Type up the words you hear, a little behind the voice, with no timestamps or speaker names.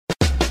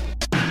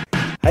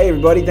Hey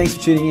everybody, thanks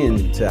for tuning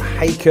in to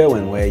Hey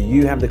Kerwin, where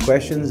you have the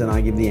questions and I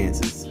give the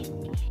answers.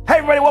 Hey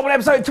everybody, welcome to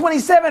episode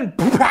 27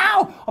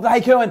 of the Hey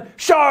Kerwin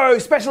Show,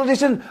 special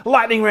edition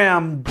lightning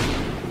round.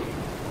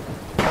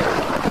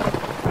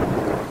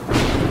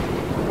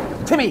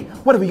 Timmy,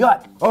 what have we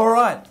got? All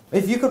right.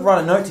 If you could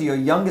write a note to your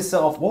younger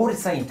self, what would it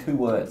say in 2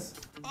 words?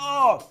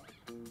 Oh,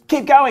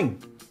 keep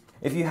going.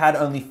 If you had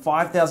only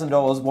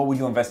 $5,000, what would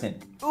you invest in?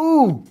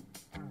 Ooh,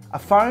 a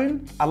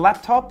phone, a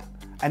laptop,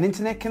 an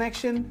internet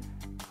connection,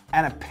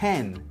 and a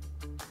pen,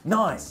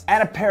 Nice.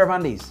 and a pair of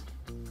undies.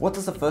 What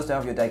does the first hour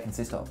of your day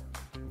consist of?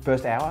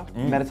 First hour,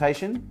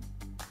 meditation,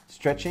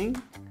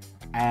 stretching,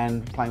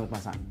 and playing with my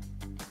son.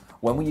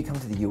 When will you come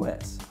to the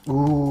US?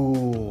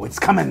 Ooh, it's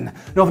coming.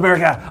 North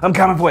America, I'm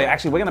coming for you.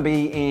 Actually, we're going to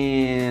be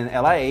in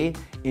LA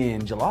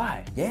in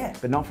July. Yeah.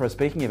 But not for a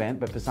speaking event,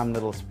 but for some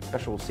little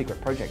special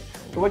secret project.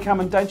 But we're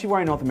coming. Don't you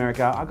worry, North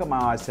America. I've got my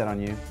eyes set on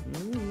you.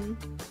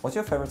 What's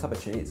your favorite type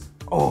of cheese?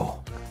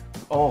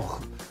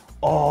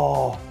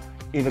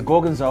 Either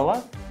Gorgonzola,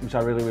 which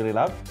I really, really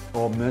love,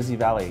 or Mersey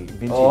Valley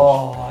Vintage.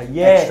 Oh,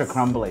 yes. Extra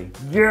crumbly.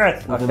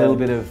 Yes. With a little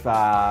bit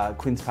of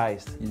quince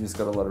paste. You just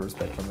got a lot of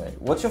respect from me.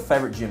 What's your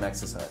favorite gym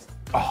exercise?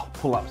 Oh,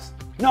 pull-ups.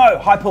 No,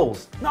 high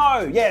pulls.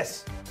 No,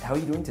 yes. How are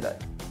you doing today?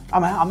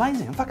 I'm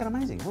amazing. I'm fucking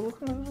amazing.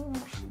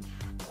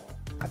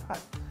 High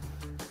five.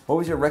 What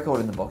was your record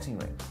in the boxing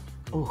ring?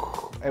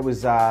 Ooh, it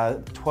was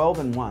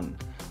 12-1.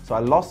 So I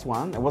lost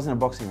one. It wasn't a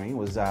boxing ring. It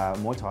was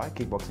Muay Thai,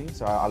 kickboxing.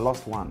 So I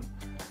lost one.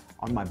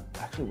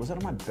 Was it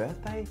on my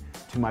birthday?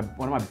 To one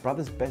of my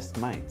brother's best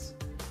mates.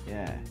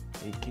 Yeah,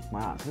 he kicked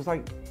my ass. He was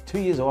like 2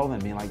 years older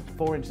than me, like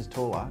 4 inches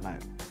taller. No,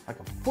 like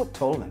a foot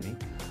taller than me.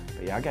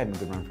 But yeah, I gave him a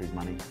good run for his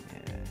money.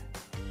 Yeah.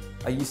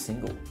 Are you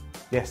single?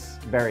 Yes,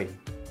 very.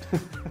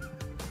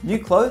 New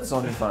clothes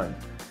on your phone?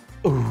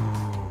 Ooh.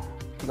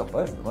 You got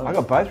both at the moment. I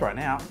got both right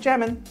now.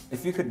 Jamming.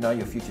 If you could know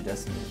your future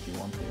destiny, would you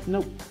want to?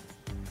 Nope.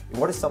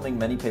 What is something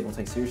many people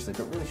take seriously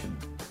but really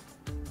shouldn't?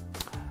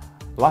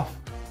 Life.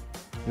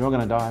 You're all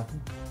gonna die.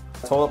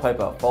 Toilet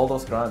paper, fold or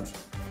scrunch?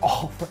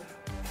 Oh,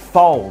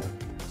 fold.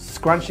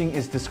 Scrunching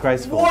is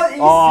disgraceful. What? Are you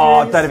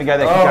serious? Don't even go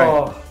there. Keep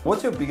going.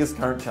 What's your biggest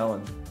current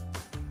challenge?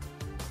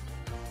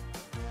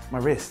 My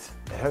wrist.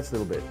 It hurts a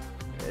little bit.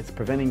 It's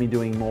preventing me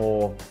doing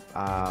more.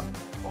 And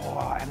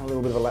a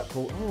little bit of a lat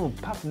pull. Oh,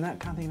 apart from that,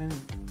 can't think of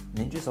anything.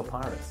 Ninjas or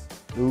pirates?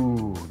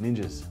 Ooh,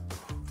 ninjas.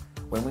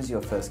 When was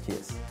your first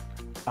kiss?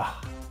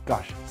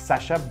 Gosh,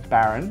 Sasha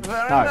Baron.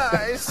 Very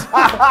nice.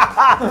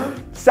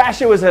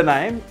 Sasha was her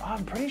name.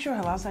 I'm pretty sure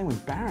her last name was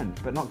Baron,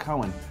 but not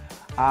Cohen.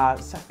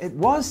 It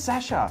was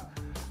Sasha.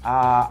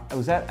 It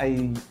was at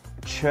a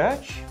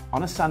church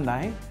on a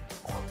Sunday,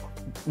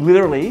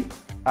 literally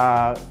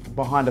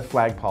behind a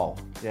flagpole.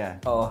 Yeah.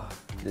 Oh,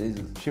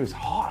 Jesus. She was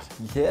hot.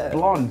 Yeah.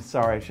 Blonde.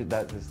 Sorry,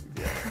 yeah.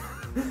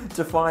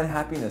 Define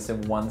happiness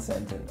in 1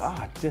 sentence.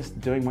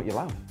 Just doing what you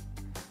love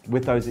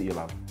with those that you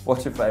love.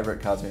 What's your favourite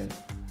cartoon?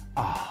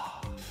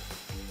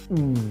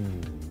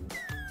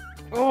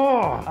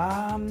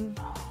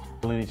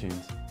 Looney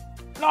Tunes.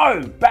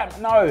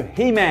 No,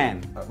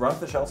 He-Man. Run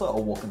for shelter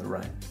or walk in the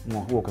rain?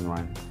 Walk in the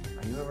rain.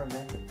 Are you a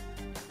romantic?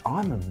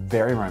 I'm a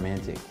very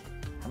romantic.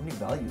 How many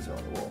values are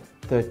on the wall?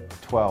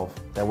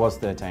 12. There was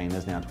 13,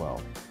 there's now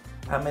 12.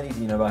 How many do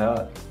you know by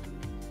heart?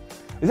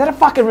 Is that a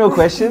fucking real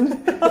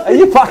question? Are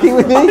you fucking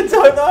with me? I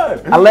don't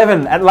know.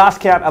 11, at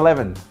last count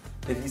 11.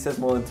 If he says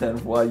more than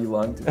 10, why are you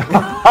lying to me?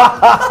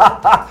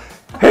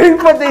 Who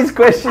put these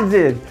questions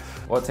in?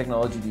 What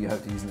technology do you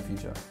hope to use in the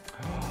future?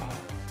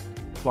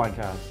 Flying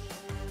cars.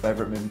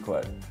 Favourite movie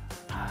quote?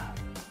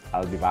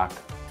 I'll be back.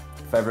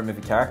 Favourite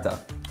movie character?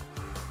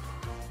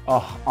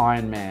 Oh,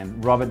 Iron Man,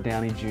 Robert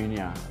Downey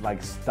Jr.,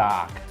 like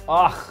Stark.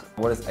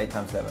 What is 8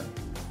 times 7?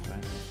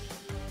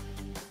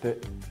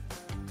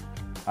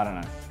 I don't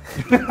know.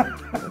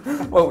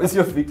 What was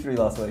your victory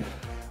last week?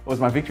 What was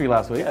my victory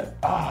last week? Yeah.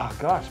 Oh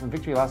gosh, my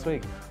victory last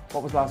week.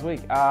 What was last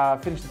week?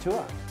 Finished the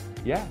tour.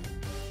 Yeah.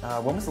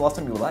 When was the last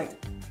time you were late?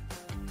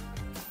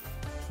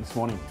 This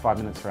morning, 5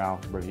 minutes for our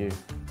review.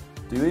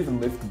 Do you even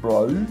lift,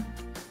 bro?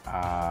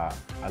 I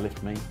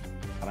lift me.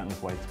 I don't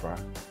lift weights, bro.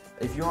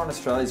 If you're on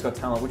Australia's Got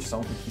Talent, which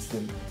song would you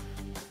sing?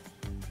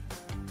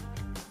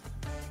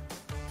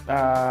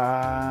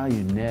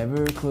 You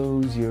never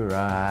close your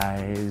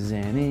eyes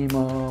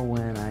anymore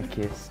when I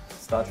kiss.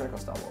 Star Trek or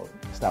Star Wars?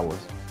 Star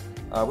Wars.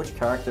 Which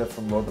character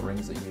from Lord of the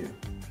Rings are you?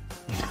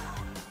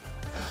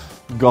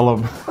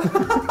 Gollum.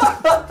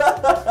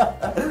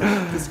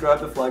 Describe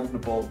the flag of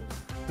Nepal.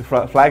 The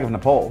flag of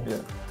Nepal?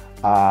 Yeah.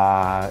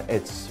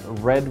 It's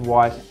red,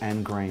 white,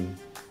 and green.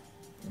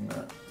 No,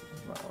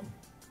 that one.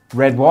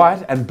 Red,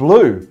 white, and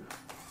blue.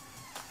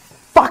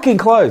 Fucking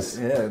close.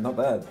 Yeah, not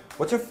bad.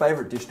 What's your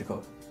favourite dish to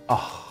cook?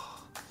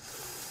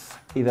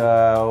 Either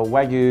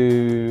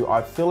Wagyu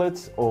eye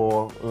fillets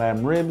or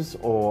lamb ribs,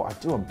 or I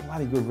do a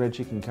bloody good red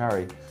chicken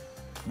curry.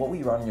 What will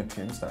you write on your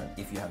tombstone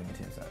if you're having a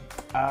tombstone?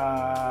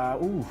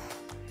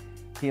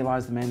 Here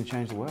lies the man who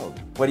changed the world.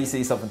 Where do you see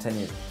yourself in 10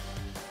 years?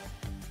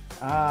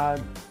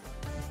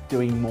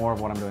 Doing more of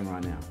what I'm doing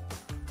right now.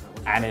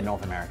 And in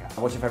North America.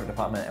 What's your favourite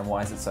department and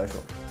why is it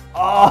social?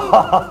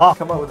 Oh!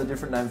 Come up with a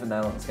different name for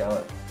Nail on the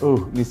Scallop.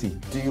 Ooh, Missy.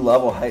 Do you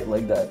love or hate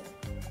leg day?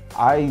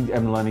 I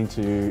am learning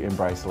to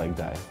embrace leg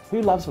day.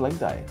 Who loves leg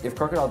day? If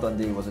Crocodile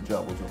Dundee was a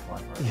job, would you apply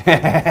for it?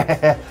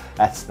 Yeah,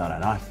 that's not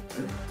enough.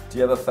 Do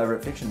you have a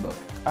favourite fiction book?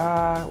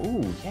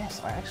 Yes,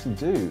 I actually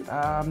do.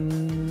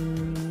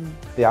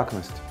 The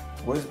Alchemist.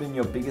 What has been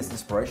your biggest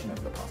inspiration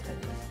over the past 10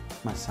 years?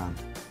 My son.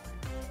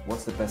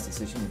 What's the best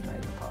decision you've made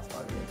in the past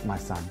 5 years? My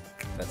son.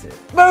 That's it.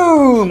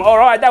 Boom! All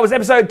right, that was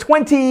episode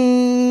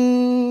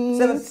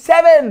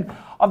 27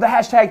 of the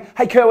hashtag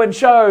Hey Kerwin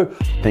Show.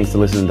 Thanks for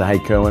listening to Hey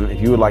Kerwin.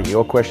 If you would like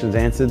your questions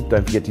answered,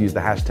 don't forget to use the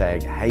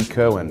hashtag Hey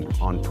Kerwin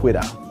on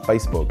Twitter,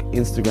 Facebook,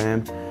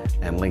 Instagram,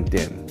 and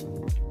LinkedIn.